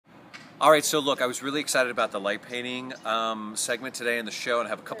All right, so look, I was really excited about the light painting segment today in the show, and I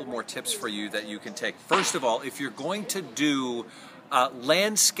have a couple more tips for you that you can take. First of all, if you're going to do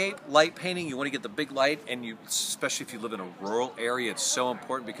landscape light painting, you want to get the big light, and especially if you live in a rural area, it's so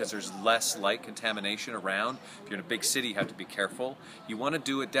important because there's less light contamination around. If you're in a big city, you have to be careful. You want to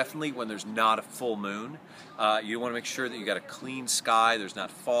do it definitely when there's not a full moon. You want to make sure that you got a clean sky, there's not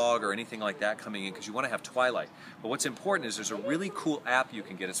fog or anything like that coming in, because you want to have twilight. But what's important is there's a really cool app you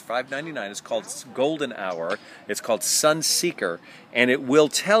can get. It's $5.99. It's called Golden Hour. It's called Sun Seeker, and it will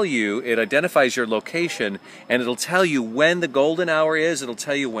tell you, it identifies your location, and it'll tell you when the golden hour is, it'll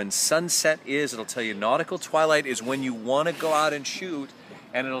tell you when sunset is, it'll tell you nautical twilight is when you want to go out and shoot,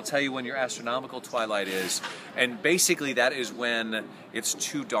 and it'll tell you when your astronomical twilight is, and basically that is when it's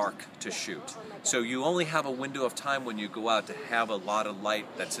too dark to shoot. So you only have a window of time when you go out to have a lot of light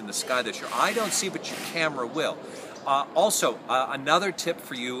that's in the sky that your eye don't see, but your camera will. Also, another tip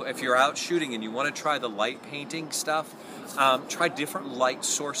for you, if you're out shooting and you want to try the light painting stuff, try different light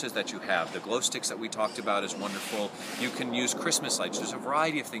sources that you have. The glow sticks that we talked about is wonderful. You can use Christmas lights. There's a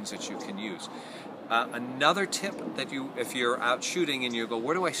variety of things that you can use. Another tip that if you're out shooting and you go,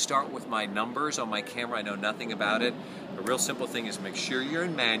 where do I start with my numbers on my camera? I know nothing about it. A real simple thing is make sure you're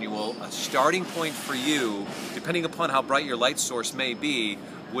in manual. A starting point for you, depending upon how bright your light source may be,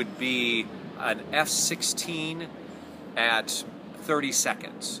 would be an f/16 at 30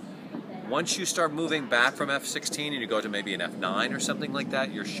 seconds. Once you start moving back from f/16 and you go to maybe an f/9 or something like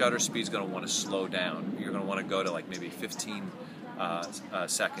that, your shutter speed is going to want to slow down. You're going to want to go to like maybe 15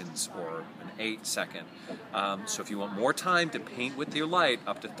 seconds or an 8-second. So if you want more time to paint with your light,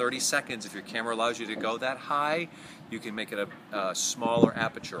 up to 30 seconds, if your camera allows you to go that high, you can make it a smaller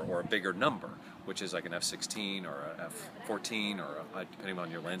aperture or a bigger number, which is like an f/16 or a f/14 or depending on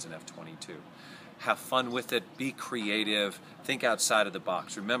your lens, an f/22. Have fun with it, be creative, think outside of the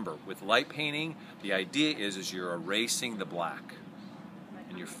box. Remember, with light painting, the idea is you're erasing the black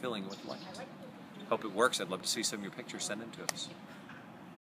and you're filling it with light. Hope it works. I'd love to see some of your pictures. Send them to us.